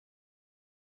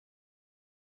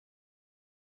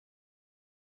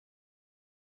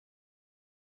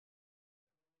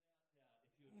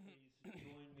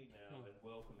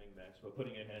welcoming them. So we're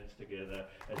putting your hands together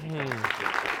as you come to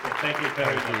speak. So thank you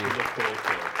very much. We look forward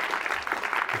to it.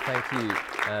 Thank you.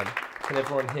 Can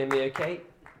everyone hear me okay?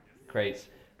 Great.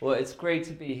 Well, it's great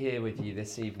to be here with you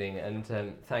this evening, and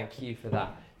thank you for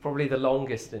that. Probably the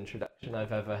longest introduction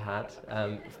I've ever had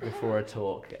before a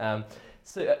talk.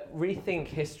 So Rethink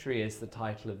History is the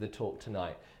title of the talk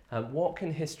tonight. What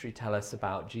can history tell us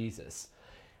about Jesus?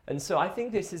 And so I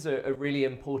think this is a really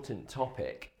important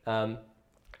topic.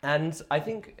 And I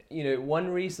think, one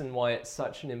reason why it's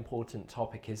such an important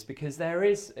topic is because there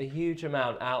is a huge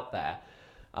amount out there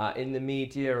in the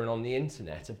media and on the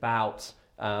internet about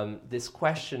this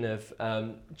question of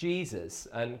Jesus,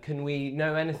 and can we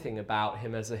know anything about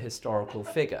him as a historical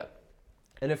figure?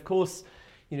 And of course,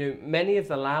 many of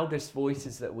the loudest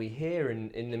voices that we hear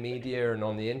in the media and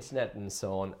on the internet and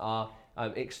so on are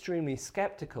extremely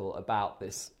skeptical about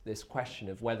this question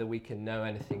of whether we can know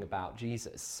anything about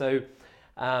Jesus. So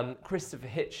Christopher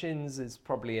Hitchens is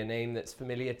probably a name that's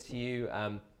familiar to you.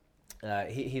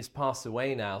 He's passed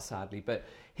away now, sadly, but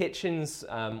Hitchens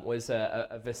was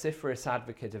a vociferous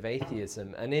advocate of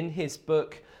atheism, and in his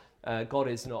book, God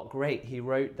is Not Great, he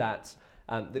wrote that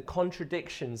the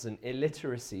contradictions and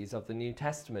illiteracies of the New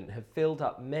Testament have filled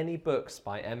up many books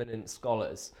by eminent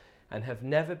scholars and have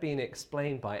never been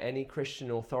explained by any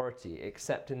Christian authority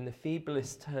except in the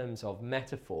feeblest terms of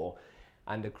metaphor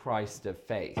and a Christ of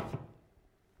faith.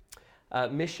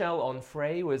 Michel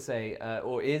Onfray was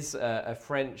is a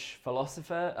French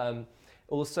philosopher,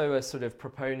 also a sort of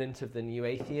proponent of the new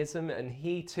atheism, and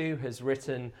he too has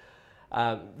written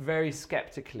very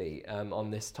skeptically on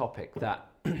this topic that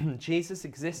Jesus'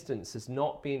 existence has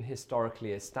not been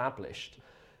historically established.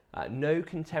 No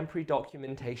contemporary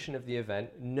documentation of the event,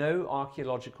 no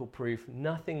archaeological proof,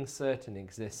 nothing certain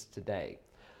exists today.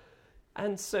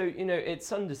 And so,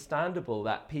 it's understandable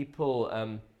that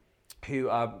people who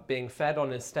are being fed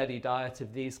on a steady diet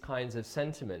of these kinds of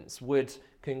sentiments would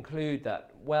conclude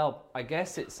that, well, I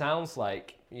guess it sounds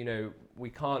like, we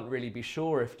can't really be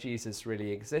sure if Jesus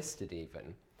really existed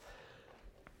even.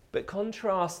 But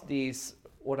contrast these,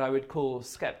 what I would call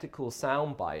skeptical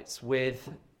sound bites, with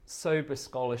sober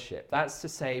scholarship. That's to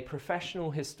say,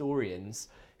 professional historians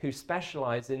who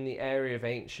specialize in the area of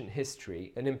ancient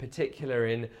history, and in particular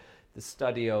in the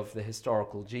study of the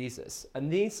historical Jesus.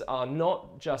 And these are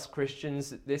not just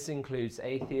Christians. This includes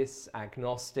atheists,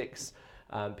 agnostics,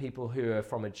 people who are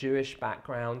from a Jewish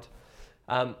background.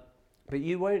 But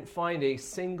you won't find a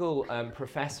single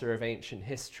professor of ancient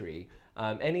history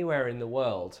anywhere in the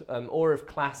world, or of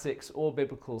classics or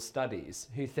biblical studies,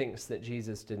 who thinks that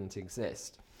Jesus didn't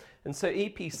exist. And so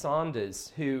E.P.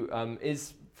 Sanders, who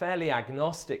is fairly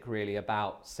agnostic really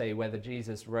about, say, whether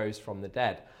Jesus rose from the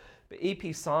dead, but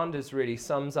E.P. Sanders really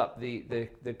sums up the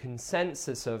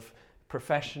consensus of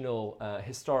professional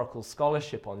historical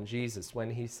scholarship on Jesus when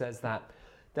he says that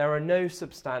there are no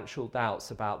substantial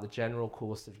doubts about the general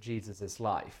course of Jesus'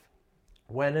 life,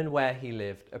 when and where he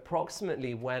lived,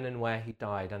 approximately when and where he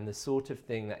died, and the sort of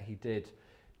thing that he did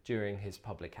during his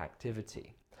public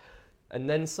activity. And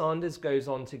then Sanders goes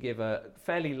on to give a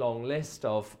fairly long list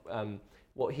of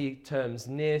what he terms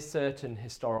near certain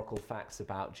historical facts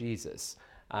about Jesus.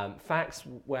 Facts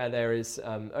where there is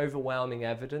overwhelming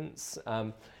evidence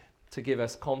to give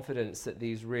us confidence that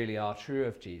these really are true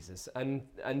of Jesus. And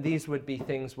these would be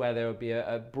things where there would be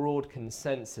a broad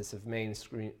consensus of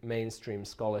mainstream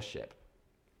scholarship.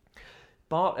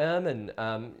 Bart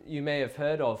Ehrman, you may have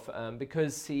heard of,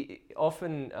 because he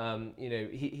often,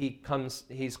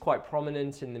 he's quite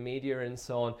prominent in the media and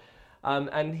so on.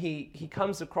 And he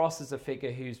comes across as a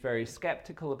figure who's very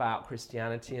skeptical about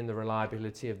Christianity and the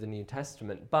reliability of the New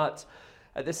Testament. But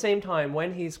at the same time,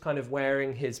 when he's kind of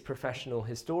wearing his professional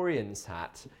historian's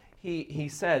hat, he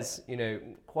says,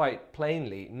 quite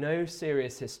plainly, no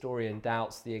serious historian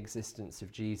doubts the existence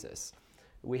of Jesus.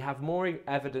 We have more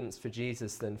evidence for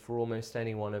Jesus than for almost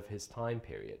anyone of his time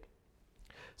period.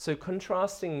 So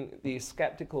contrasting these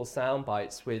skeptical sound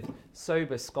bites with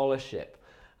sober scholarship,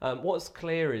 what's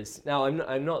clear is, now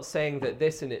I'm not saying that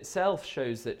this in itself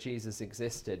shows that Jesus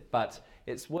existed, but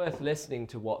it's worth listening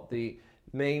to what the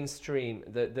mainstream,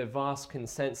 the vast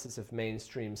consensus of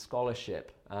mainstream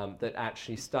scholarship that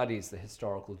actually studies the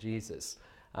historical Jesus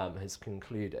has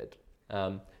concluded.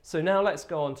 So now let's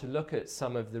go on to look at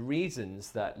some of the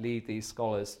reasons that lead these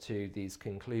scholars to these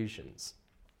conclusions.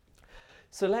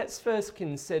 So let's first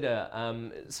consider,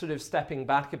 sort of stepping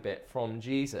back a bit from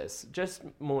Jesus, just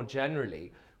more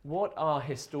generally, what are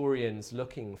historians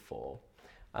looking for?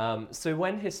 So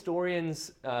when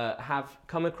historians have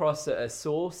come across a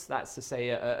source, that's to say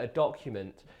a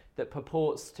document that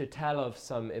purports to tell of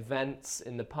some events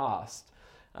in the past,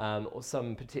 or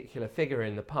some particular figure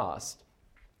in the past.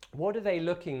 What are they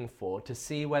looking for to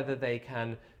see whether they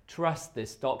can trust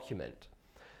this document?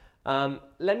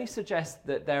 Let me suggest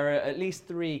that there are at least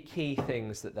 3 key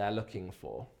things that they're looking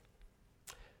for.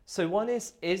 So one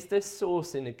is this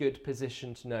source in a good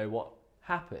position to know what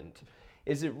happened?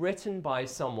 Is it written by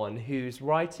someone who's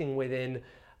writing within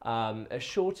a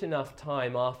short enough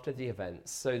time after the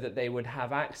events so that they would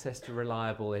have access to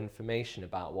reliable information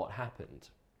about what happened?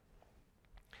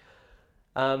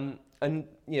 And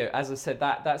as I said,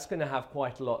 that's going to have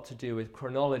quite a lot to do with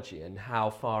chronology and how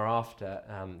far after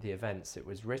the events it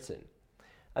was written.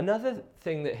 Another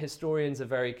thing that historians are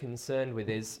very concerned with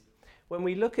is when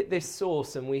we look at this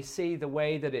source and we see the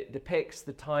way that it depicts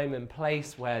the time and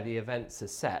place where the events are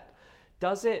set,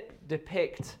 does it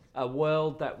depict a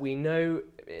world that we know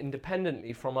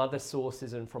independently from other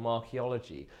sources and from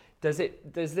archaeology? Does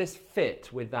this fit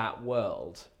with that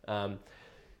world?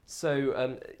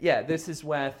 This is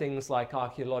where things like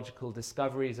archaeological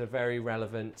discoveries are very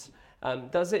relevant.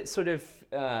 Does it sort of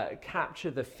capture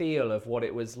the feel of what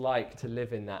it was like to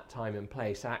live in that time and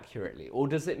place accurately? Or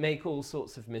does it make all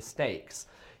sorts of mistakes?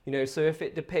 So if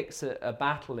it depicts a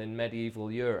battle in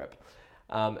medieval Europe,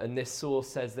 and this source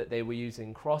says that they were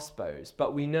using crossbows,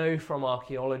 but we know from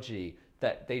archaeology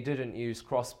that they didn't use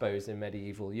crossbows in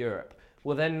medieval Europe,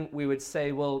 well then we would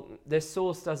say, well, this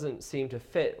source doesn't seem to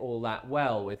fit all that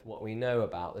well with what we know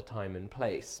about the time and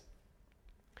place.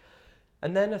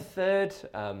 And then a third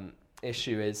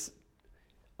issue is,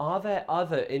 are there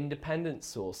other independent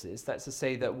sources, that's to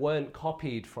say that weren't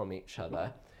copied from each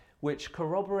other, which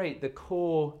corroborate the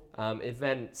core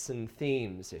events and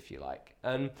themes, if you like?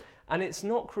 And it's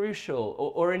not crucial,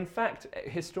 or in fact,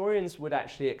 historians would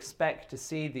actually expect to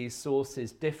see these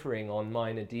sources differing on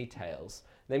minor details.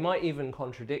 They might even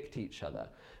contradict each other,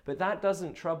 but that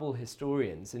doesn't trouble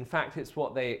historians. In fact, it's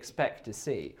what they expect to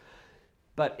see.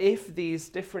 But if these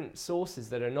different sources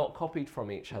that are not copied from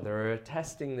each other are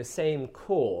attesting the same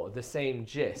core, the same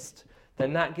gist,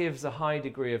 then that gives a high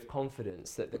degree of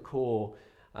confidence that the core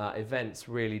events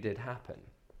really did happen.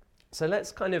 So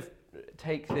let's kind of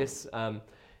take these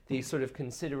sort of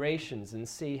considerations and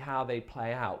see how they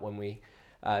play out when we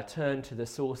turn to the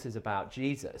sources about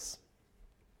Jesus.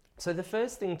 So the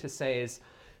first thing to say is,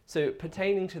 so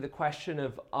pertaining to the question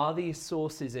of, are these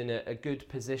sources in a good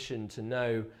position to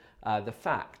know the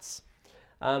facts?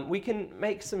 We can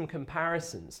make some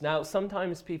comparisons. Now,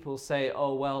 sometimes people say,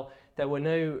 oh, well, there were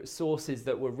no sources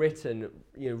that were written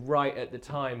right at the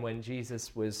time when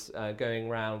Jesus was going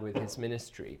around with his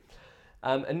ministry.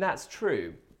 And that's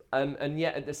true. And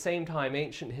yet, at the same time,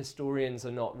 ancient historians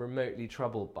are not remotely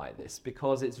troubled by this,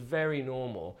 because it's very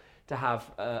normal to have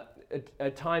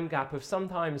a time gap of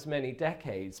sometimes many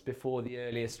decades before the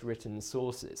earliest written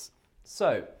sources.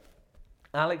 So,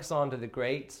 Alexander the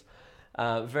Great,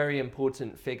 very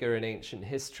important figure in ancient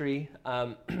history.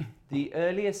 The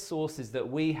earliest sources that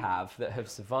we have that have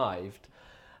survived,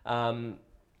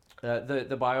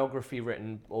 the biography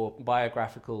written, or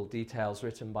biographical details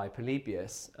written by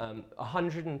Polybius,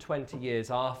 120 years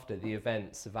after the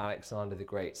events of Alexander the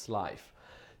Great's life.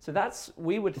 So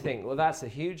we would think, well, that's a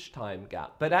huge time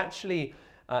gap. But actually,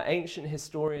 ancient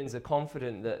historians are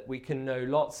confident that we can know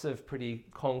lots of pretty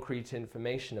concrete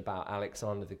information about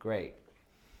Alexander the Great.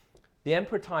 The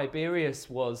Emperor Tiberius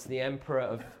was the emperor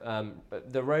of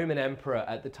the Roman emperor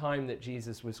at the time that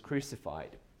Jesus was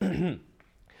crucified.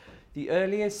 The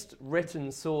earliest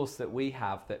written source that we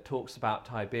have that talks about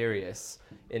Tiberius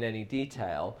in any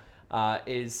detail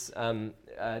is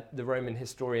the Roman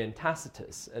historian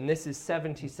Tacitus, and this is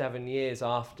 77 years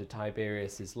after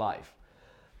Tiberius's life.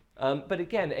 But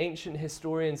again, ancient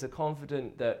historians are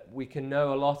confident that we can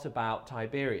know a lot about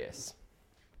Tiberius.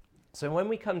 So when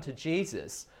we come to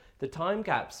Jesus, the time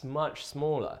gap's much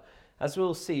smaller. As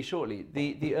we'll see shortly,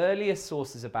 the earliest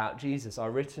sources about Jesus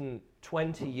are written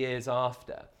 20 years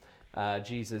after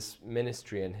Jesus'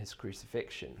 ministry and his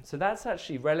crucifixion. So that's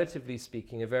actually, relatively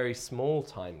speaking, a very small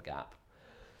time gap.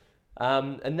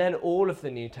 And then all of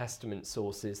the New Testament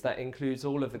sources, that includes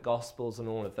all of the Gospels and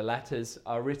all of the letters,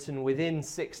 are written within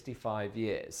 65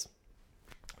 years.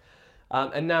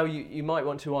 And now you might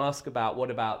want to ask about,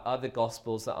 what about other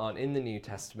Gospels that aren't in the New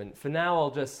Testament? For now,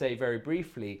 I'll just say very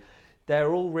briefly,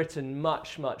 they're all written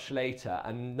much, much later,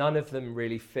 and none of them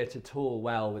really fit at all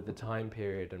well with the time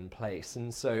period and place.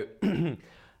 And so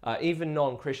even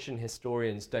non-Christian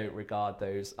historians don't regard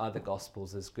those other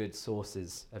Gospels as good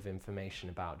sources of information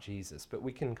about Jesus. But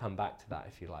we can come back to that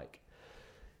if you like.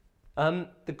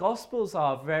 The Gospels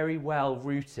are very well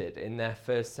rooted in their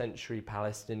first century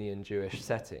Palestinian Jewish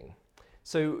setting.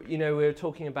 So, we were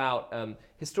talking about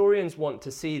historians want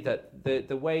to see that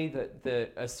the way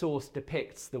that a source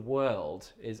depicts the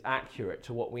world is accurate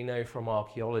to what we know from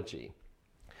archaeology.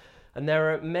 And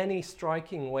there are many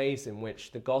striking ways in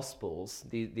which the Gospels,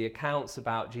 the accounts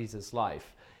about Jesus'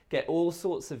 life, get all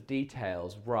sorts of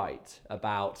details right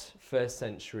about first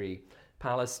century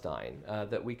Palestine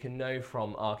that we can know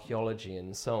from archaeology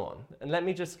and so on. And let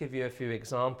me just give you a few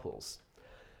examples.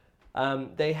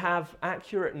 They have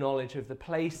accurate knowledge of the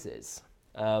places.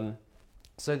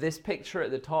 So this picture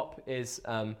at the top is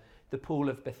the Pool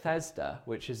of Bethesda,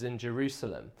 which is in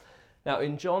Jerusalem. Now,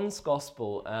 in John's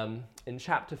Gospel, in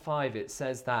chapter 5, it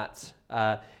says that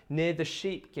near the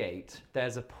sheep gate,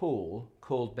 there's a pool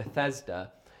called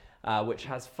Bethesda, which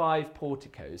has 5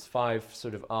 porticos, 5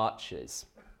 sort of arches.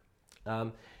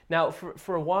 Now,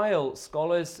 for a while,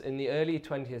 scholars in the early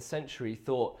 20th century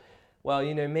thought, well,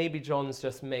 maybe John's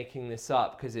just making this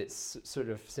up because it's sort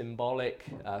of symbolic,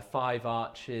 5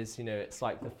 arches, it's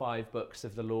like the 5 books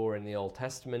of the law in the Old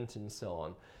Testament and so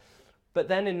on. But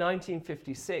then in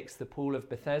 1956, the Pool of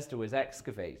Bethesda was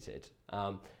excavated,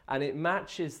 and it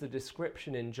matches the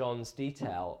description in John's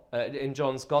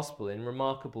Gospel in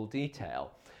remarkable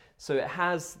detail. So it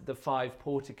has the 5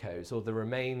 porticos, or the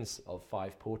remains of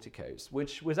 5 porticos,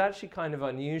 which was actually kind of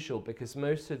unusual because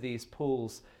most of these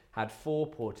pools had 4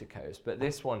 porticos, but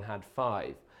this one had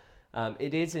 5.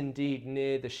 It is indeed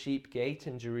near the sheep gate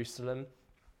in Jerusalem,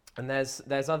 and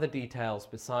there's other details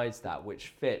besides that which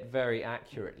fit very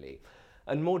accurately.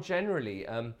 And more generally,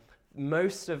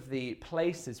 most of the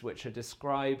places which are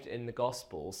described in the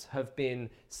Gospels have been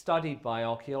studied by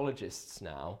archaeologists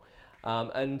now,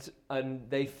 and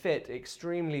they fit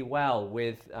extremely well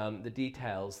with the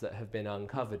details that have been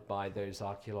uncovered by those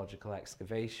archaeological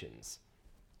excavations.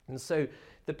 And so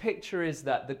the picture is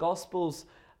that the Gospels,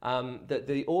 that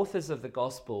the authors of the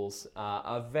Gospels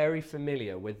are very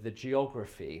familiar with the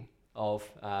geography of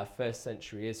first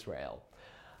century Israel.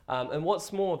 And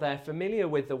what's more, they're familiar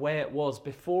with the way it was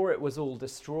before it was all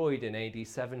destroyed in AD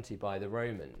 70 by the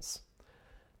Romans.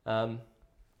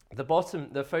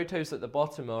 The photos at the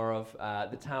bottom are of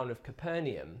the town of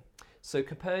Capernaum. So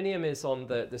Capernaum is on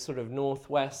the sort of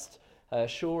northwest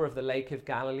shore of the Lake of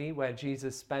Galilee, where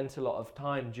Jesus spent a lot of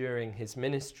time during his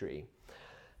ministry.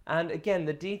 And again,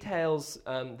 the details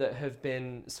that have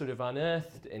been sort of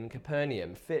unearthed in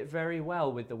Capernaum fit very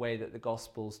well with the way that the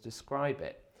Gospels describe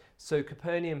it. So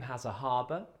Capernaum has a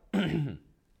harbour, and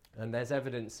there's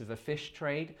evidence of a fish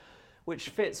trade, which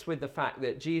fits with the fact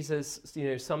that Jesus,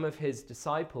 some of his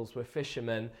disciples were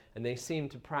fishermen, and they seem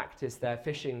to practice their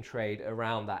fishing trade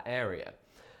around that area.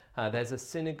 There's a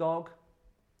synagogue,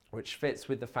 which fits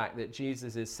with the fact that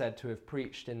Jesus is said to have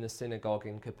preached in the synagogue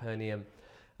in Capernaum.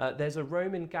 There's a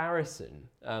Roman garrison,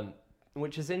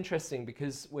 which is interesting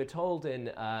because we're told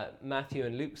in Matthew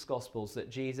and Luke's Gospels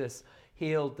that Jesus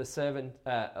healed the servant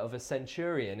of a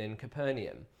centurion in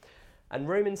Capernaum. And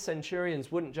Roman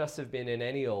centurions wouldn't just have been in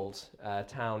any old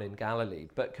town in Galilee,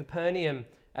 but Capernaum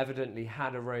evidently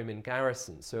had a Roman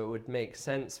garrison, so it would make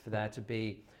sense for there to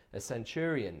be a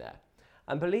centurion there.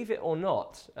 And believe it or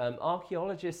not,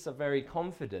 archaeologists are very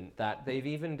confident that they've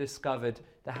even discovered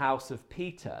the house of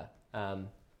Peter,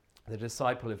 the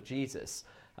disciple of Jesus.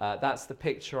 That's the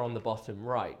picture on the bottom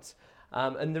right.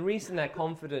 And the reason they're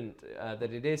confident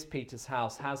that it is Peter's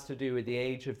house has to do with the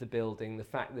age of the building, the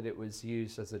fact that it was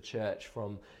used as a church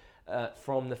from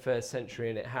the first century,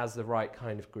 and it has the right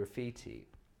kind of graffiti.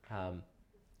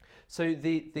 So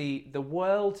the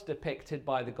world depicted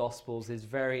by the Gospels is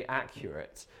very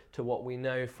accurate to what we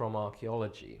know from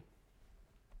archaeology.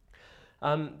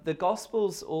 The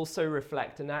Gospels also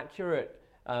reflect an accurate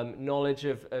knowledge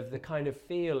of the kind of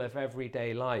feel of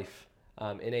everyday life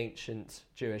in ancient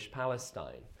Jewish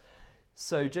Palestine.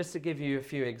 So just to give you a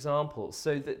few examples,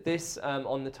 so that this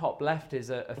on the top left is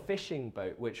a fishing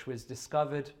boat which was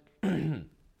discovered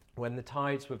when the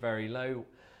tides were very low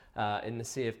in the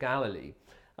Sea of Galilee.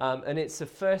 And it's a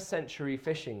first century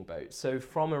fishing boat, so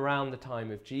from around the time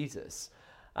of Jesus.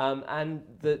 And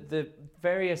the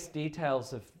various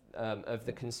details of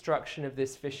the construction of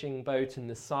this fishing boat and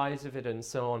the size of it and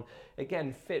so on,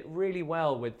 again, fit really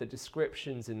well with the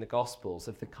descriptions in the Gospels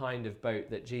of the kind of boat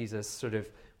that Jesus sort of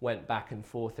went back and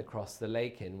forth across the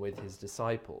lake in with his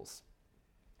disciples.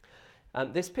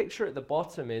 This picture at the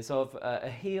bottom is of a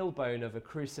heel bone of a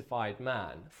crucified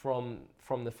man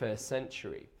from the first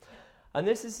century. And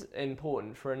this is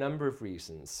important for a number of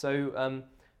reasons. So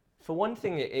for one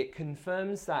thing, it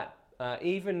confirms that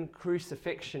even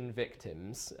crucifixion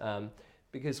victims,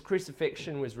 because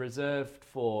crucifixion was reserved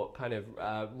for kind of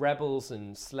rebels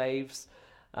and slaves,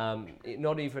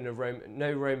 not even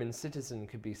no Roman citizen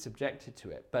could be subjected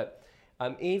to it. But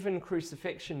even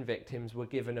crucifixion victims were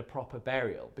given a proper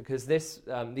burial, because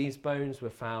these bones were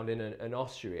found in an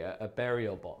ossuary, a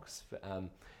burial box,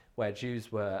 where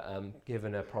Jews were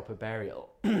given a proper burial.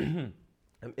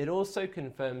 It also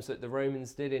confirms that the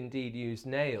Romans did indeed use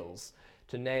nails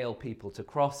to nail people to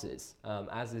crosses,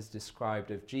 as is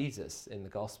described of Jesus in the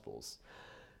Gospels.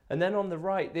 And then on the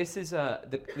right, this is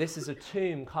a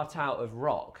tomb cut out of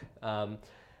rock.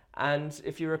 And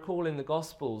if you recall in the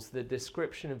Gospels, the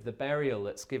description of the burial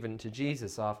that's given to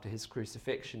Jesus after his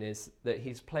crucifixion is that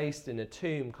he's placed in a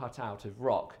tomb cut out of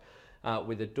rock,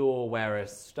 with a door where a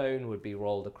stone would be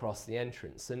rolled across the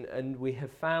entrance. And we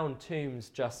have found tombs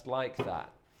just like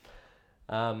that.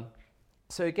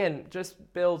 So again,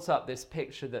 just builds up this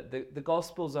picture that the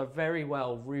Gospels are very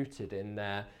well rooted in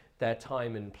their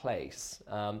time and place.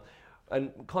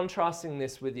 And contrasting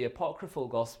this with the apocryphal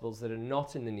Gospels that are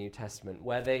not in the New Testament,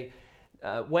 where they,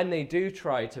 when they do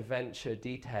try to venture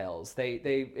details,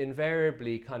 they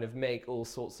invariably kind of make all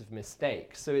sorts of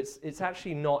mistakes. So it's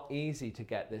actually not easy to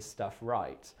get this stuff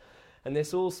right. And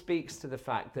this all speaks to the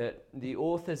fact that the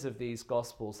authors of these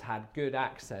Gospels had good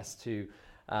access to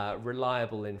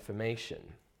reliable information.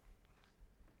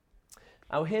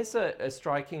 Now here's a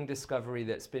striking discovery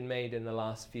that's been made in the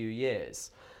last few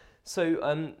years.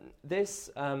 So this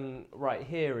right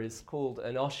here is called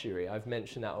an ossuary. I've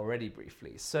mentioned that already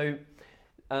briefly. So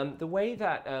the way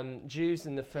that Jews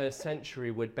in the first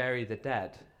century would bury the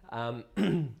dead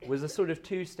was a sort of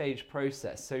two-stage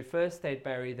process. So first they'd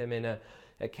bury them in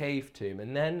a cave tomb,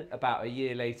 and then about a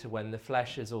year later, when the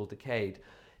flesh is all decayed,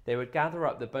 they would gather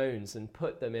up the bones and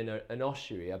put them in an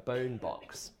ossuary, a bone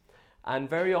box. And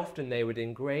very often they would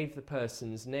engrave the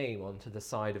person's name onto the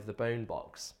side of the bone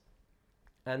box.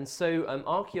 And so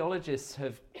archaeologists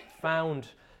have found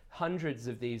hundreds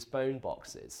of these bone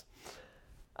boxes.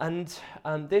 And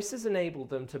this has enabled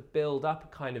them to build up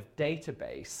a kind of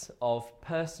database of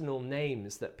personal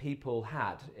names that people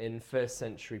had in first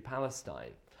century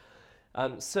Palestine.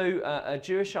 So a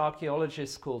Jewish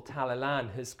archaeologist called Tal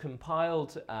Ilan has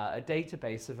compiled a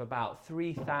database of about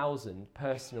 3,000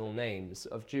 personal names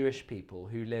of Jewish people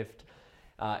who lived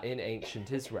in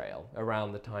ancient Israel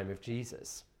around the time of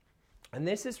Jesus. And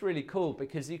this is really cool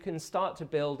because you can start to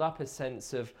build up a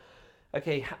sense of,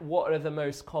 okay, what are the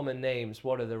most common names?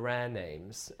 What are the rare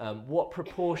names? What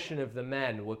proportion of the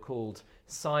men were called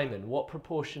Simon? What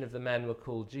proportion of the men were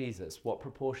called Jesus? What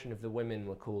proportion of the women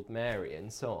were called Mary?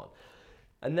 And so on.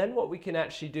 And then what we can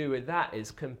actually do with that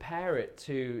is compare it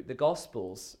to the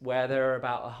Gospels, where there are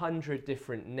about 100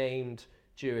 different named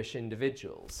Jewish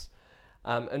individuals.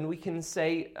 And we can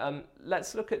say,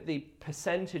 let's look at the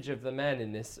percentage of the men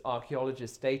in this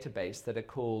archaeologist database that are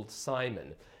called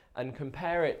Simon and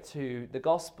compare it to the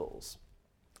Gospels.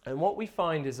 And what we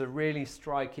find is a really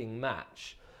striking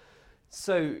match.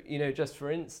 So, just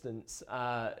for instance,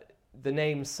 the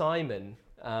name Simon,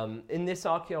 in this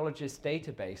archaeologist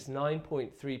database,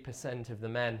 9.3% of the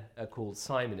men are called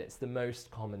Simon. It's the most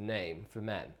common name for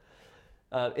men.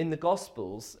 In the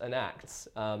Gospels and Acts,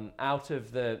 out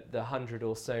of the 100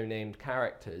 or so named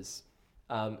characters,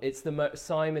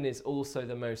 Simon is also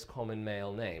the most common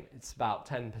male name. It's about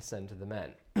 10% of the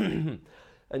men.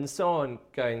 And so on,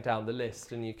 going down the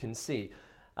list, and you can see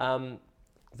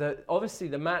that obviously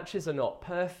the matches are not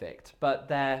perfect, but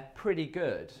they're pretty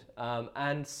good.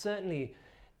 And certainly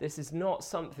this is not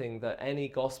something that any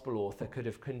gospel author could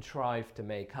have contrived to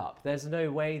make up. There's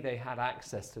no way they had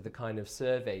access to the kind of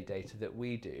survey data that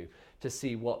we do to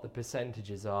see what the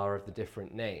percentages are of the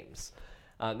different names.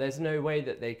 There's no way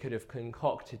that they could have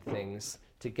concocted things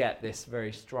to get this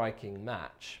very striking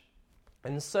match.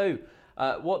 And so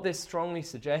what this strongly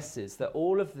suggests is that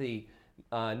all of the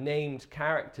named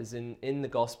characters in the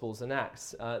Gospels and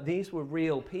Acts, these were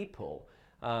real people.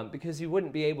 Because you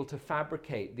wouldn't be able to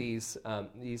fabricate these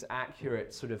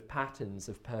accurate sort of patterns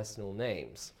of personal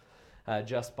names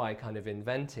just by kind of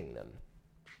inventing them.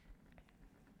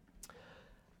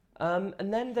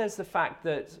 And then there's the fact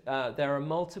that there are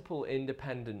multiple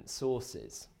independent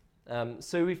sources.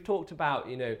 So we've talked about,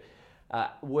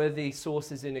 were the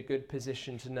sources in a good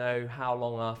position to know how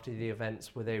long after the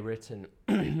events were they written?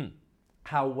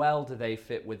 How well do they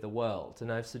fit with the world?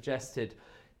 And I've suggested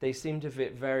they seem to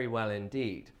fit very well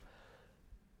indeed.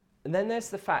 And then there's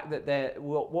the fact that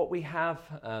what we have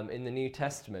in the New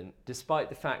Testament, despite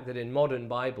the fact that in modern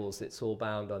Bibles it's all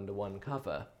bound under one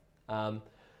cover,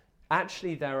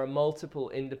 actually there are multiple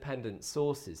independent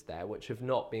sources there which have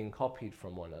not been copied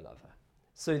from one another.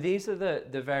 So these are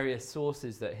the various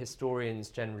sources that historians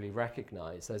generally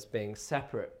recognize as being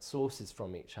separate sources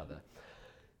from each other.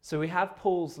 So we have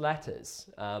Paul's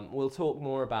letters. We'll talk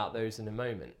more about those in a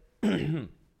moment.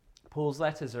 Paul's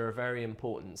letters are a very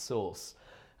important source,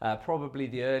 probably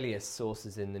the earliest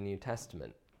sources in the New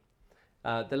Testament.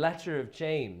 The letter of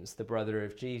James, the brother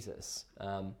of Jesus,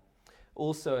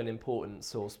 also an important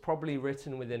source, probably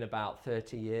written within about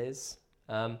 30 years.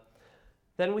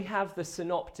 Then we have the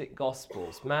synoptic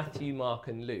Gospels, Matthew, Mark,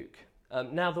 and Luke.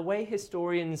 Now, the way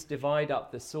historians divide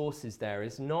up the sources there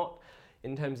is not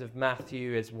in terms of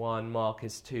Matthew is 1, Mark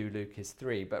is 2, Luke is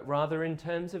 3, but rather in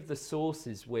terms of the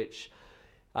sources which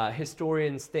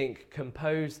historians think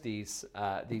compose these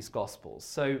Gospels.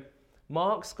 So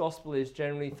Mark's Gospel is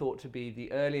generally thought to be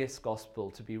the earliest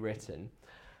Gospel to be written.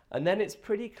 And then it's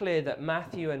pretty clear that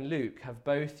Matthew and Luke have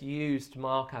both used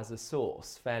Mark as a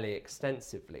source fairly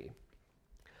extensively.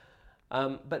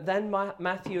 But then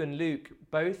Matthew and Luke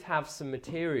both have some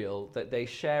material that they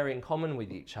share in common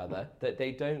with each other that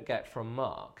they don't get from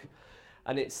Mark.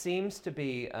 And it seems to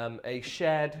be a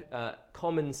shared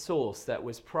common source that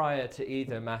was prior to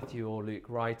either Matthew or Luke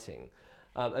writing.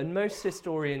 And most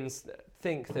historians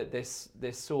think that this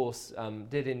source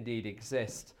did indeed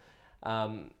exist,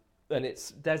 and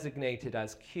it's designated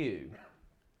as Q.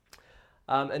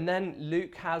 And then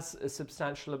Luke has a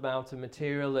substantial amount of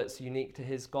material that's unique to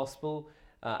his gospel,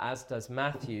 as does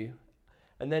Matthew.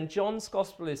 And then John's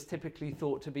gospel is typically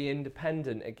thought to be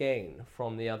independent again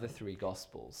from the other three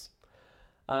gospels.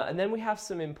 And then we have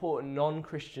some important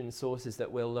non-Christian sources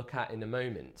that we'll look at in a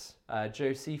moment,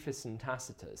 Josephus and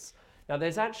Tacitus. Now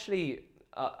there's actually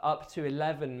up to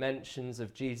 11 mentions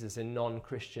of Jesus in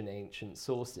non-Christian ancient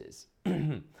sources.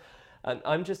 And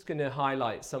I'm just going to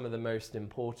highlight some of the most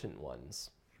important ones.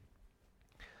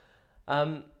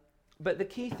 But the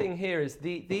key thing here is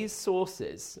these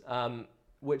sources,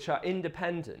 which are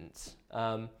independent,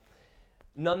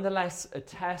 nonetheless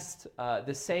attest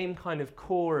the same kind of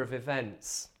core of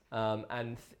events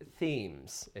and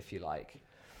themes, if you like.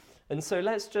 And so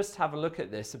let's just have a look at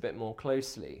this a bit more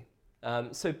closely.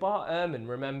 So Bart Ehrman,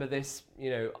 remember this,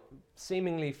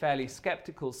 seemingly fairly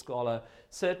skeptical scholar,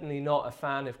 certainly not a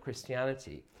fan of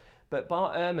Christianity. But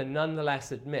Bart Ehrman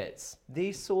nonetheless admits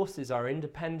these sources are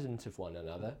independent of one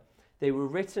another. They were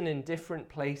written in different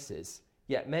places,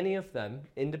 yet many of them,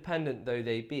 independent though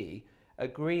they be,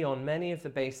 agree on many of the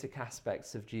basic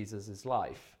aspects of Jesus'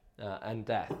 life and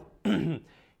death.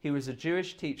 He was a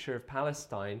Jewish teacher of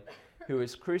Palestine who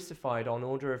was crucified on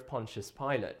order of Pontius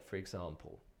Pilate, for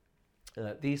example.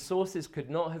 These sources could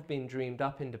not have been dreamed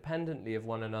up independently of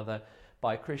one another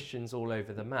by Christians all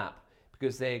over the map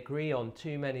because they agree on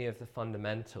too many of the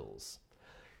fundamentals.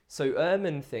 So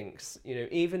Ehrman thinks,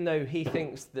 even though he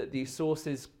thinks that these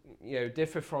sources,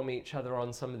 differ from each other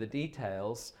on some of the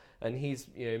details, and he's,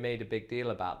 made a big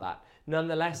deal about that,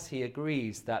 nonetheless he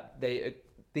agrees that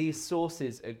these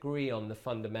sources agree on the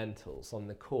fundamentals, on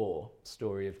the core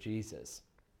story of Jesus.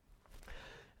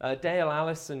 Dale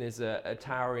Allison is a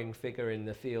towering figure in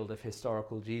the field of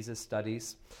historical Jesus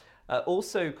studies.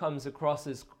 Also comes across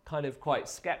as kind of quite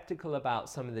skeptical about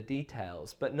some of the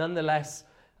details, but nonetheless,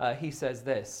 he says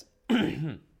this: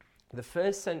 the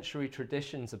first century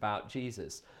traditions about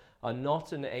Jesus are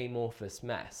not an amorphous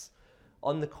mess.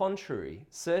 On the contrary,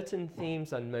 certain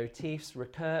themes and motifs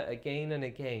recur again and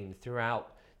again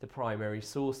throughout the primary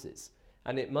sources.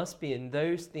 And it must be in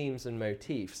those themes and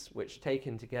motifs, which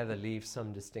taken together leave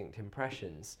some distinct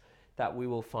impressions, that we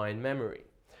will find memory.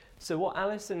 So what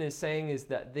Allison is saying is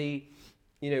that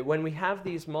when we have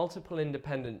these multiple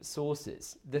independent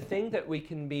sources, the thing that we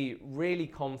can be really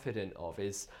confident of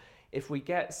is if we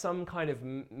get some kind of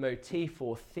motif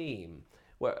or theme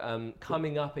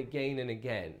coming up again and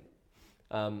again,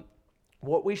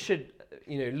 what we should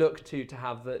look to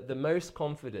have the most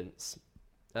confidence,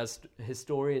 as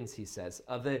historians, he says,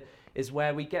 is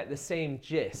where we get the same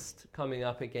gist coming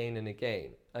up again and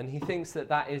again. And he thinks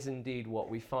that is indeed what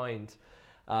we find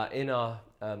in our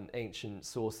ancient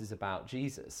sources about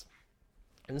Jesus.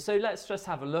 And so let's just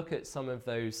have a look at some of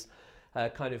those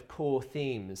kind of core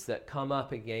themes that come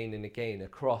up again and again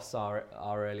across our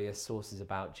earliest sources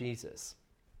about Jesus.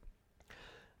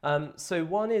 So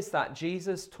one is that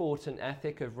Jesus taught an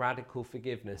ethic of radical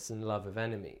forgiveness and love of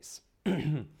enemies.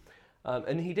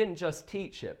 And he didn't just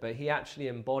teach it, but he actually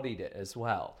embodied it as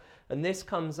well. And this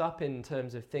comes up in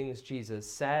terms of things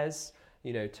Jesus says,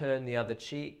 turn the other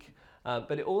cheek.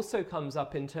 But it also comes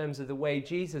up in terms of the way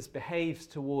Jesus behaves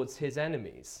towards his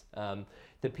enemies,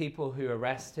 the people who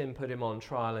arrest him, put him on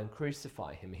trial and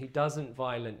crucify him. He doesn't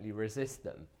violently resist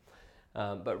them,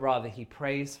 but rather he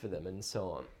prays for them and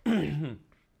so on.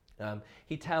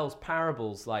 He tells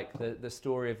parables like the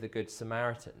story of the Good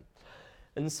Samaritan.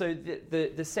 And so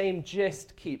the same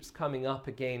gist keeps coming up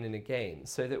again and again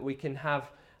so that we can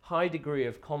have high degree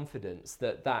of confidence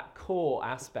that that core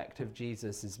aspect of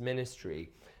Jesus' ministry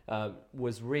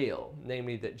was real,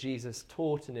 namely that Jesus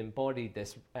taught and embodied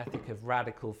this ethic of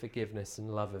radical forgiveness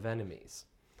and love of enemies.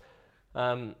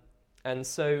 And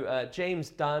so James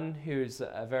Dunn, who's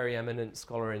a very eminent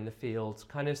scholar in the field,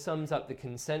 kind of sums up the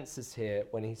consensus here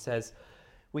when he says,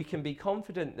 "We can be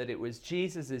confident that it was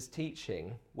Jesus'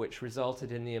 teaching which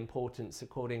resulted in the importance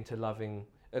accorded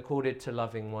to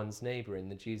loving one's neighbour in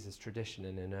the Jesus tradition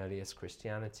and in earliest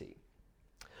Christianity.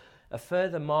 A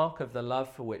further mark of the love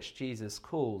for which Jesus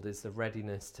called is the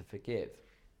readiness to forgive."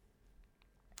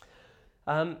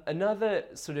 Another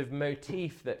sort of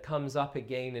motif that comes up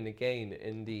again and again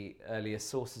in the earlier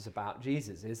sources about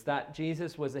Jesus is that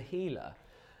Jesus was a healer.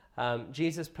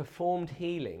 Jesus performed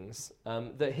healings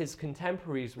that his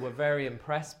contemporaries were very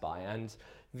impressed by and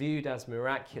viewed as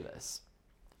miraculous.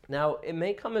 Now, it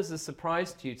may come as a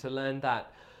surprise to you to learn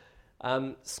that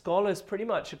scholars pretty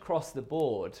much across the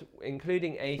board,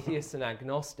 including atheists and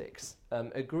agnostics,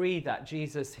 agree that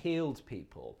Jesus healed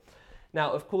people.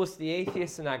 Now, of course, the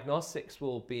atheists and agnostics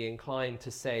will be inclined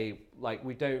to say, like,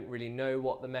 we don't really know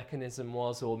what the mechanism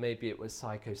was, or maybe it was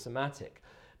psychosomatic.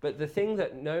 But the thing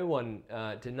that no one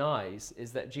denies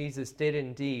is that Jesus did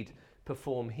indeed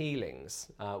perform healings,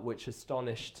 which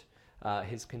astonished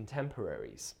his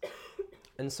contemporaries.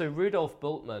 And so Rudolf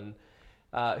Bultmann,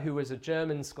 who was a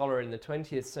German scholar in the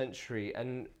 20th century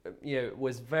and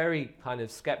was very kind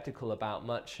of skeptical about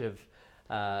much of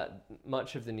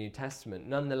the New Testament,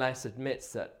 nonetheless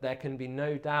admits that there can be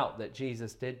no doubt that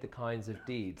Jesus did the kinds of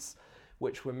deeds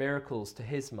which were miracles to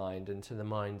his mind and to the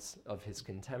minds of his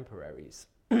contemporaries.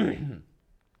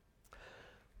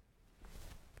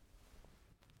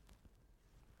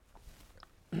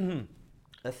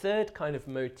 A third kind of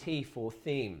motif or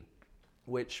theme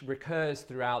which recurs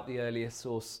throughout the earliest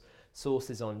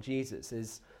sources on Jesus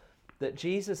is that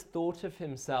Jesus thought of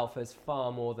himself as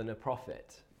far more than a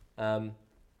prophet.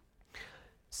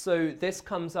 So this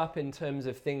comes up in terms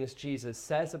of things Jesus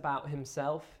says about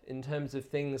himself, in terms of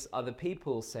things other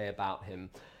people say about him,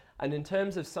 and in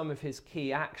terms of some of his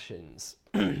key actions,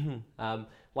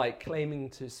 like claiming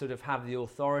to sort of have the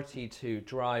authority to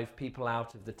drive people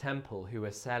out of the temple who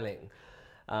are selling,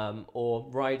 or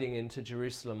riding into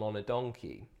Jerusalem on a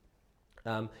donkey.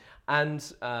 And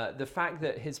the fact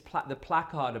that the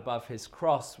placard above his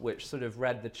cross, which sort of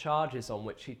read the charges on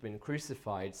which he'd been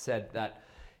crucified, said that,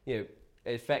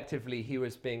 effectively he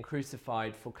was being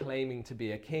crucified for claiming to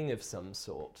be a king of some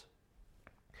sort.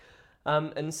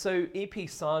 And so E.P.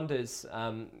 Sanders,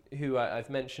 who I've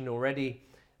mentioned already,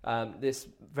 this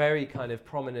very kind of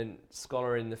prominent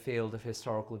scholar in the field of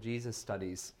historical Jesus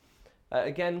studies,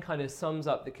 again kind of sums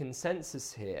up the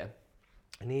consensus here.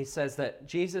 And he says that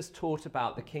Jesus taught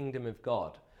about the kingdom of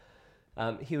God.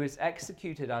 He was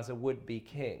executed as a would-be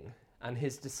king, and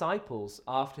his disciples,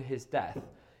 after his death,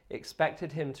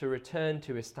 expected him to return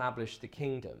to establish the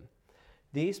kingdom.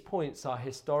 These points are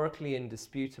historically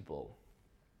indisputable.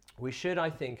 We should, I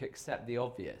think, accept the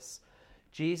obvious.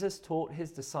 Jesus taught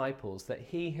his disciples that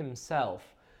he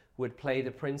himself would play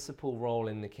the principal role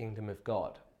in the kingdom of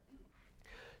God.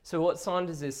 So what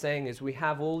Sanders is saying is we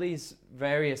have all these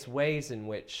various ways in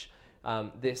which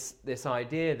this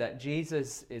idea that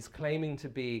Jesus is claiming to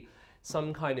be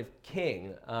some kind of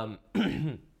king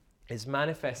is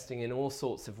manifesting in all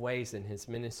sorts of ways in his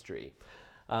ministry.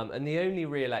 And the only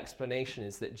real explanation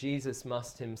is that Jesus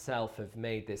must himself have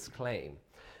made this claim.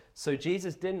 So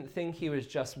Jesus didn't think he was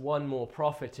just one more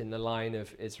prophet in the line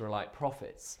of Israelite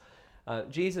prophets.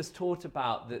 Jesus taught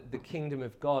about the kingdom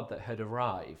of God that had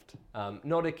arrived.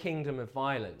 Not a kingdom of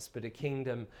violence, but a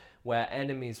kingdom where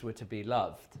enemies were to be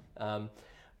loved.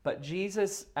 But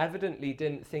Jesus evidently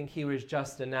didn't think he was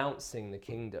just announcing the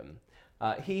kingdom.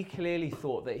 He clearly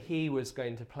thought that he was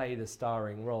going to play the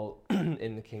starring role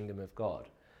in the kingdom of God.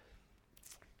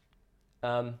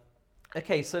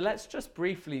 Okay, so let's just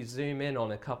briefly zoom in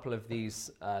on a couple of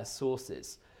these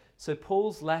sources. So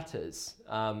Paul's letters,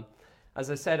 as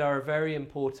I said, are a very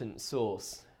important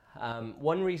source.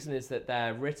 One reason is that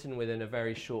they're written within a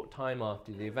very short time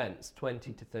after the events,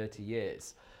 20 to 30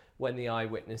 years, when the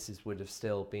eyewitnesses would have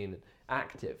still been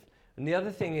active. And the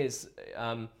other thing is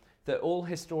that all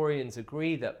historians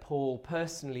agree that Paul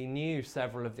personally knew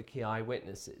several of the key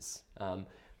eyewitnesses.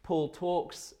 Paul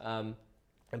talks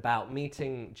about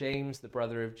meeting James, the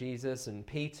brother of Jesus, and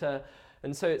Peter,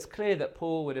 and so it's clear that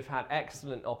Paul would have had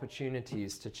excellent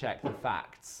opportunities to check the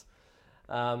facts.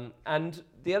 And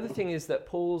the other thing is that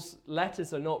Paul's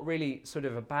letters are not really sort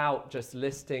of about just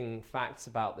listing facts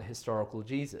about the historical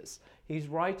Jesus. He's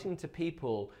writing to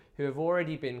people who have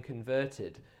already been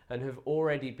converted and have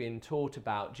already been taught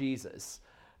about Jesus.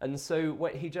 And so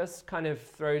what he just kind of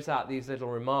throws out these little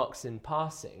remarks in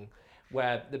passing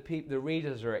where the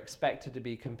readers are expected to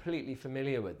be completely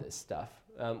familiar with this stuff,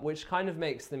 which kind of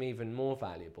makes them even more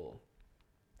valuable.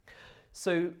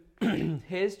 So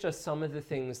here's just some of the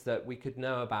things that we could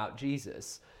know about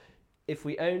Jesus if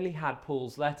we only had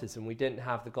Paul's letters and we didn't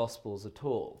have the Gospels at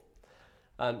all.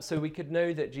 So we could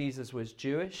know that Jesus was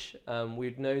Jewish.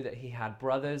 We'd know that he had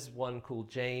brothers, one called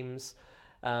James.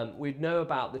 We'd know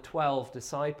about the 12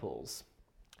 disciples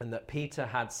and that Peter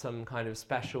had some kind of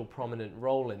special prominent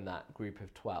role in that group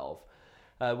of 12.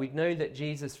 We'd know that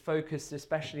Jesus focused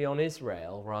especially on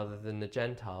Israel rather than the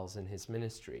Gentiles in his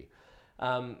ministry.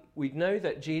 We'd know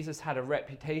that Jesus had a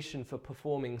reputation for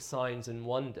performing signs and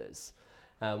wonders,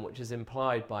 which is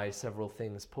implied by several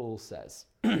things Paul says,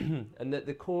 and that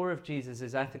the core of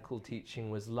Jesus' ethical teaching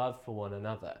was love for one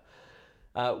another.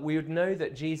 We would know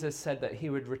that Jesus said that he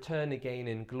would return again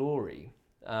in glory,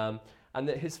 and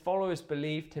that his followers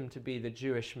believed him to be the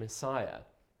Jewish Messiah.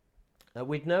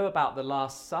 We'd know about the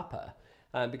Last Supper,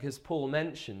 because Paul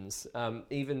mentions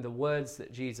even the words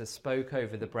that Jesus spoke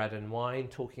over the bread and wine,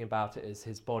 talking about it as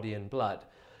his body and blood,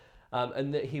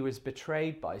 and that he was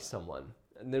betrayed by someone.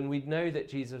 And then we'd know that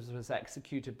Jesus was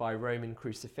executed by Roman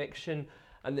crucifixion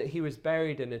and that he was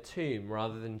buried in a tomb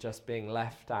rather than just being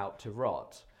left out to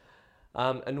rot.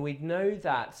 And we'd know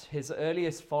that his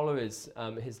earliest followers,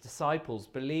 his disciples,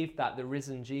 believed that the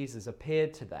risen Jesus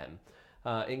appeared to them,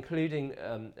 including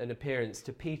an appearance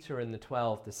to Peter and the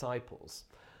 12 disciples.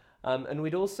 And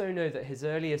we'd also know that his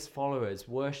earliest followers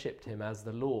worshipped him as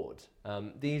the Lord,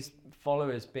 these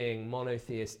followers being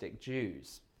monotheistic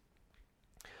Jews.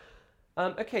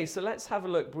 Okay, so let's have a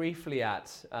look briefly at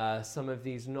some of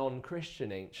these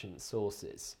non-Christian ancient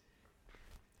sources.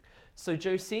 So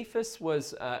Josephus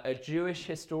was a Jewish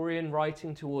historian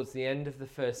writing towards the end of the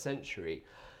 1st century,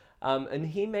 and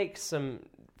he makes some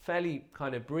fairly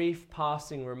kind of brief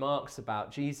passing remarks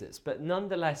about Jesus, but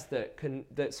nonetheless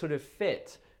that sort of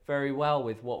fit very well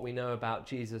with what we know about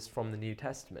Jesus from the New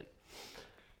Testament.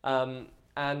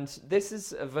 And this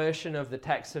is a version of the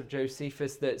text of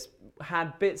Josephus that's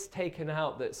had bits taken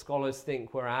out that scholars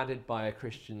think were added by a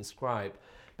Christian scribe.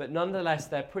 But nonetheless,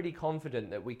 they're pretty confident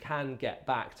that we can get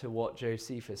back to what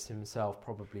Josephus himself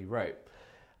probably wrote.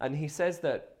 And he says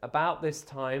that about this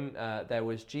time there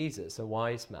was Jesus, a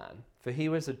wise man, for he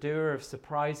was a doer of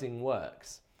surprising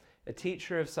works, a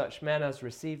teacher of such men as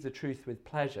received the truth with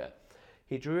pleasure.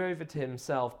 He drew over to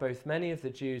himself both many of the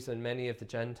Jews and many of the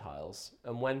Gentiles.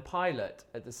 And when Pilate,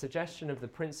 at the suggestion of the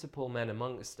principal men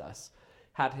amongst us,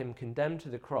 had him condemned to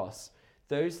the cross,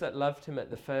 those that loved him at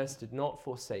the first did not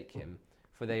forsake him,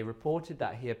 for they reported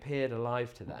that he appeared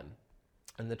alive to them.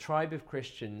 And the tribe of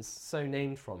Christians, so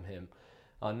named from him,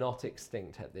 are not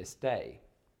extinct at this day.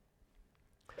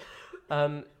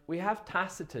 We have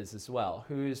Tacitus as well,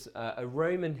 who's a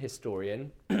Roman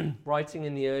historian writing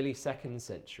in the early 2nd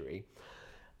century.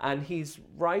 And he's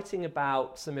writing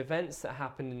about some events that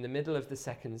happened in the middle of the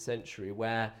 2nd century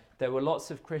where there were lots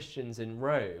of Christians in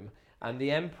Rome, and the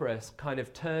emperor kind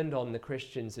of turned on the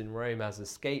Christians in Rome as a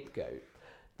scapegoat,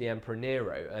 the Emperor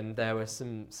Nero, and there were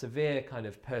some severe kind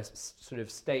of sort of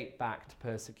state-backed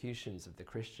persecutions of the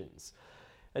Christians.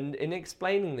 And in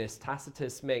explaining this,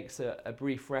 Tacitus makes a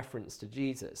brief reference to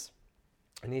Jesus.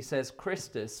 And he says,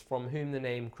 Christus, from whom the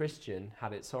name Christian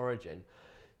had its origin,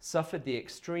 suffered the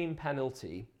extreme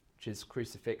penalty, which is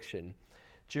crucifixion,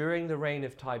 during the reign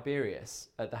of Tiberius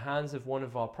at the hands of one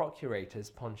of our procurators,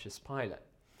 Pontius Pilate.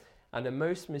 And a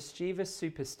most mischievous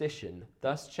superstition,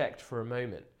 thus checked for a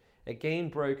moment, again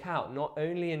broke out not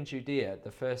only in Judea,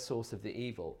 the first source of the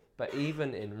evil, but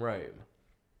even in Rome.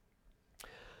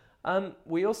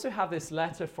 We also have this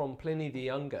letter from Pliny the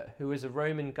Younger, who was a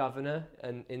Roman governor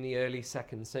in the early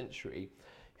 2nd century,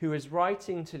 who was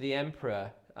writing to the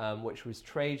emperor, which was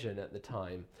Trajan at the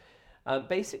time,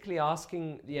 basically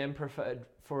asking the emperor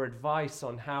for advice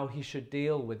on how he should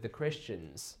deal with the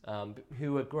Christians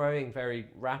who were growing very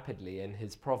rapidly in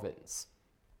his province.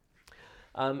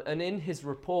 And in his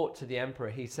report to the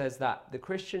emperor, he says that the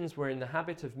Christians were in the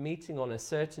habit of meeting on a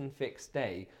certain fixed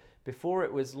day before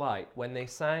it was light, when they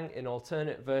sang in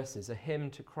alternate verses a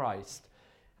hymn to Christ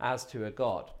as to a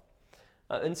God.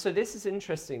 And so this is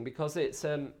interesting because it's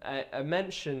a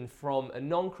mention from a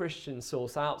non-Christian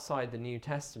source outside the New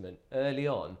Testament early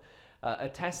on,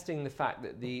 attesting the fact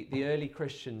that the early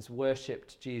Christians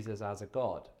worshipped Jesus as a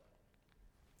God.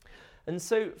 And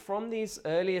so from these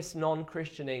earliest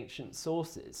non-Christian ancient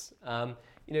sources,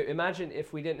 imagine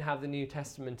if we didn't have the New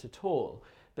Testament at all,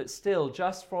 but still,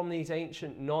 just from these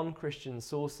ancient non-Christian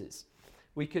sources,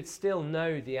 we could still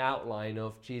know the outline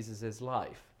of Jesus'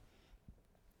 life.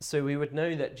 So we would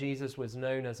know that Jesus was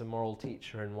known as a moral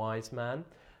teacher and wise man.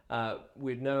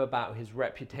 We'd know about his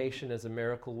reputation as a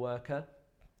miracle worker,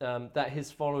 that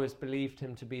his followers believed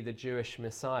him to be the Jewish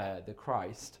Messiah, the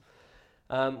Christ.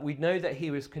 We'd know that he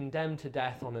was condemned to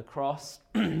death on a cross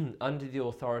under the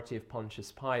authority of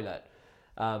Pontius Pilate,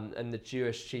 and the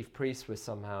Jewish chief priest was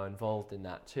somehow involved in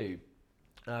that too.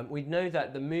 We'd know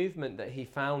that the movement that he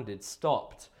founded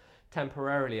stopped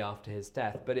temporarily after his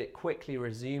death, but it quickly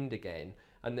resumed again,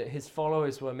 and that his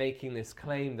followers were making this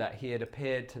claim that he had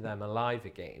appeared to them alive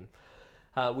again.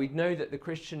 We'd know that the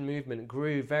Christian movement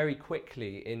grew very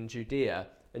quickly in Judea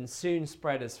and soon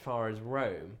spread as far as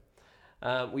Rome.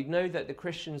 We'd know that the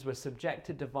Christians were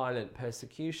subjected to violent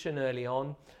persecution early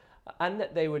on, and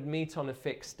that they would meet on a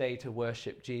fixed day to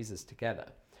worship Jesus together.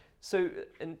 So,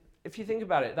 and if you think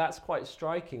about it, that's quite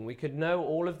striking. We could know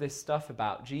all of this stuff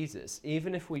about Jesus,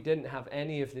 even if we didn't have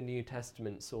any of the New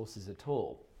Testament sources at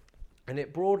all. And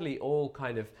it broadly all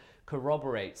kind of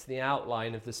corroborates the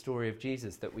outline of the story of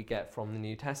Jesus that we get from the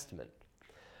New Testament.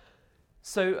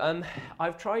 So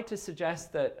I've tried to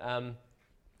suggest that,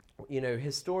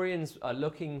 historians are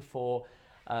looking for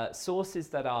sources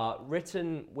that are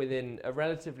written within a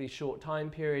relatively short time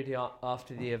period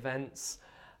after the events,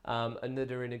 and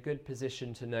that are in a good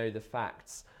position to know the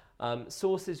facts.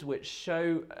 Sources which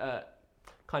show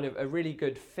kind of a really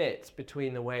good fit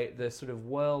between the sort of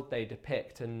world they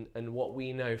depict and what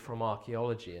we know from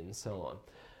archaeology and so on.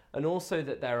 And also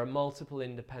that there are multiple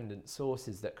independent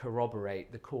sources that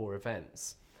corroborate the core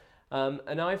events.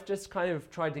 And I've just kind of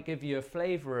tried to give you a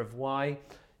flavour of why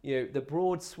the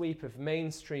broad sweep of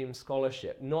mainstream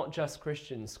scholarship, not just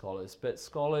Christian scholars, but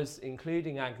scholars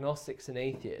including agnostics and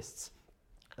atheists,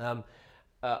 are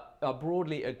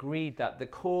broadly agreed that the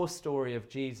core story of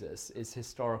Jesus is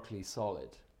historically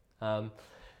solid.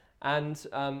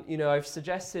 I've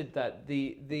suggested that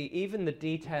even the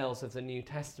details of the New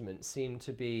Testament seem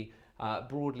to be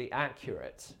broadly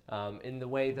accurate in the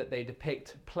way that they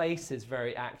depict places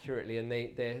very accurately, and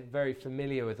they're very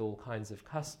familiar with all kinds of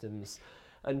customs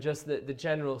and just the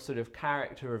general sort of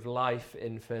character of life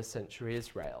in first century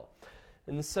Israel.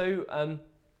 And so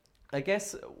I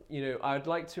guess, I would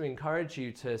like to encourage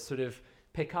you to sort of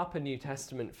pick up a New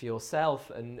Testament for yourself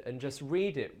and just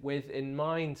read it with in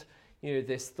mind,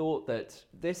 this thought that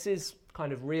this is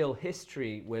kind of real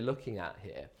history we're looking at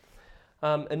here.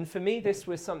 And for me, this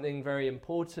was something very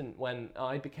important when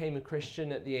I became a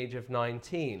Christian at the age of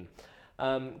 19.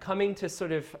 Coming to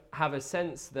sort of have a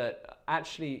sense that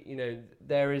actually,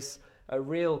 there is a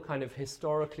real kind of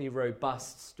historically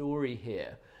robust story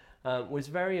here. Was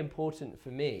very important for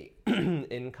me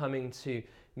in coming to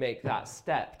make that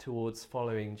step towards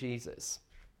following Jesus.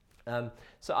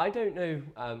 So I don't know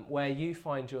where you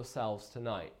find yourselves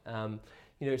tonight.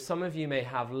 Some of you may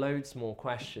have loads more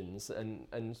questions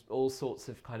and all sorts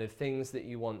of kind of things that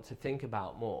you want to think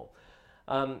about more.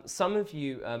 Some of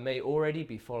you may already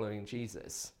be following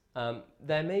Jesus.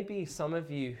 There may be some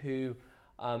of you who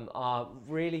are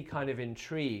really kind of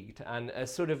intrigued and are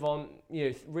sort of on,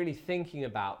 really thinking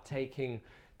about taking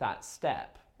that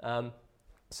step.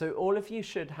 So all of you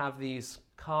should have these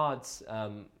cards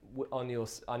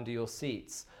under your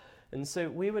seats. And so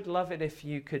we would love it if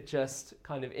you could just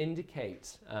kind of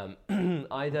indicate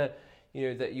either,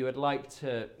 that you would like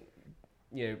to,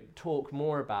 talk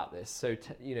more about this. So,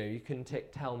 you can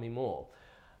tell me more.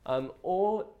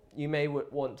 Or you may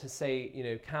want to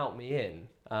say, count me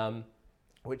in.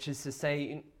 Which is to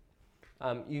say,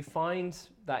 you find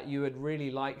that you would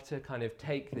really like to kind of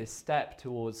take this step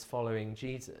towards following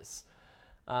Jesus.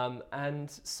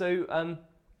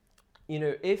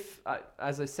 If,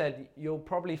 as I said, you'll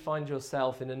probably find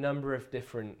yourself in a number of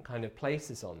different kind of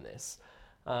places on this.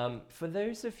 For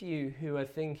those of you who are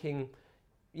thinking,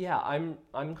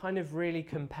 I'm kind of really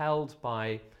compelled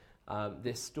by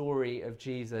this story of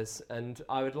Jesus, and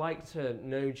I would like to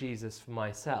know Jesus for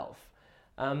myself.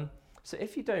 So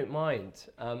if you don't mind,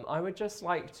 I would just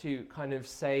like to kind of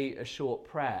say a short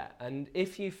prayer. And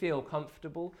if you feel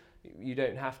comfortable, you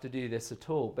don't have to do this at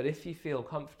all. But if you feel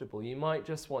comfortable, you might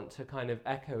just want to kind of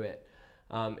echo it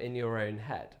in your own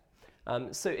head.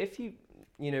 So if you,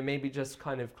 maybe just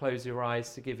kind of close your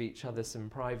eyes to give each other some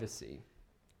privacy.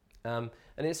 And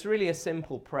it's really a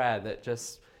simple prayer that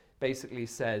just basically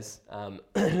says,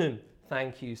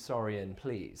 thank you, sorry, and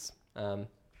please.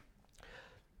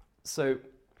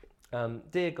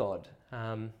 Dear God,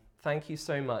 thank you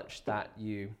so much that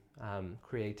you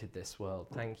created this world.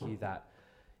 Thank you that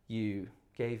you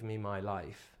gave me my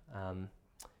life.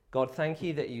 God, thank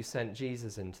you that you sent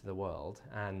Jesus into the world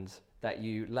and that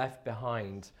you left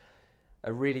behind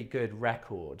a really good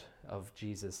record of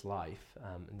Jesus' life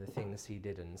and the things he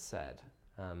did and said.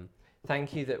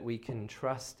 Thank you that we can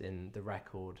trust in the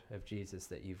record of Jesus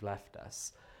that you've left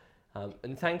us.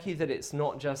 And thank you that it's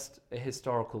not just a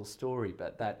historical story,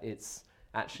 but that it's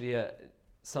actually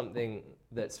something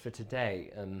that's for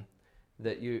today,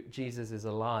 that Jesus is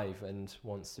alive and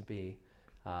wants to be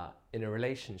in a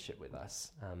relationship with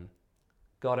us.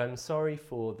 God, I'm sorry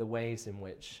for the ways in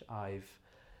which I've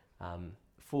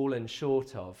fallen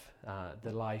short of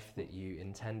the life that you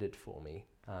intended for me.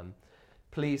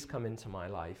 Please come into my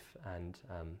life and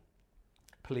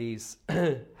please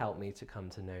help me to come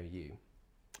to know you.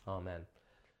 Amen.